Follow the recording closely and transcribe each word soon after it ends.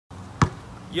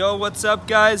Yo, what's up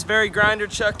guys? Very Grinder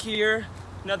Chuck here.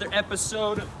 Another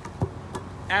episode of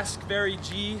Ask Very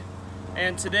G.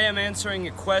 And today I'm answering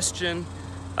a question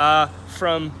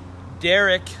from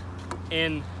Derek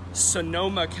in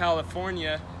Sonoma,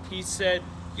 California. He said,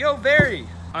 yo Very,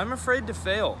 I'm afraid to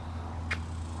fail.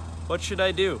 What should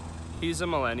I do? He's a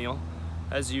millennial,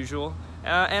 as usual.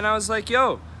 And I was like,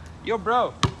 yo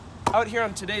bro, out here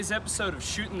on today's episode of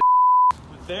Shooting the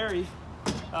with Very,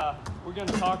 we're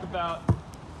gonna talk about,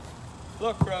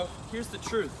 look bro, here's the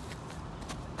truth.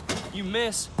 You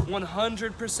miss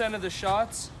 100% of the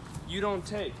shots you don't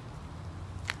take,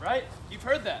 right? You've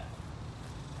heard that.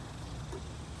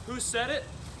 Who said it?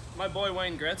 My boy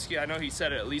Wayne Gretzky. I know he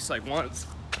said it at least like once.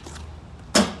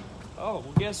 Oh,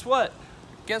 well guess what?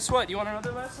 Guess what? You want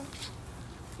another lesson?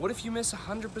 What if you miss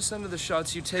 100% of the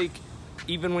shots you take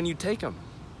even when you take them?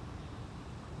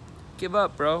 Give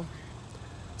up, bro.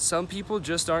 Some people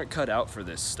just aren't cut out for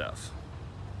this stuff.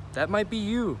 That might be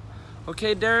you.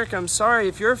 Okay, Derek, I'm sorry.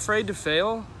 If you're afraid to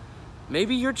fail,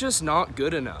 maybe you're just not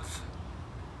good enough.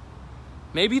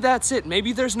 Maybe that's it.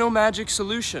 Maybe there's no magic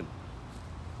solution.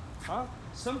 Huh?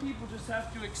 Some people just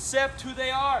have to accept who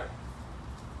they are.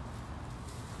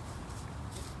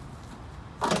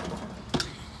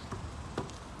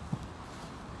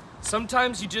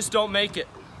 Sometimes you just don't make it.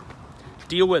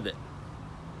 Deal with it.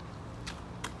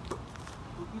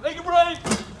 Make it right!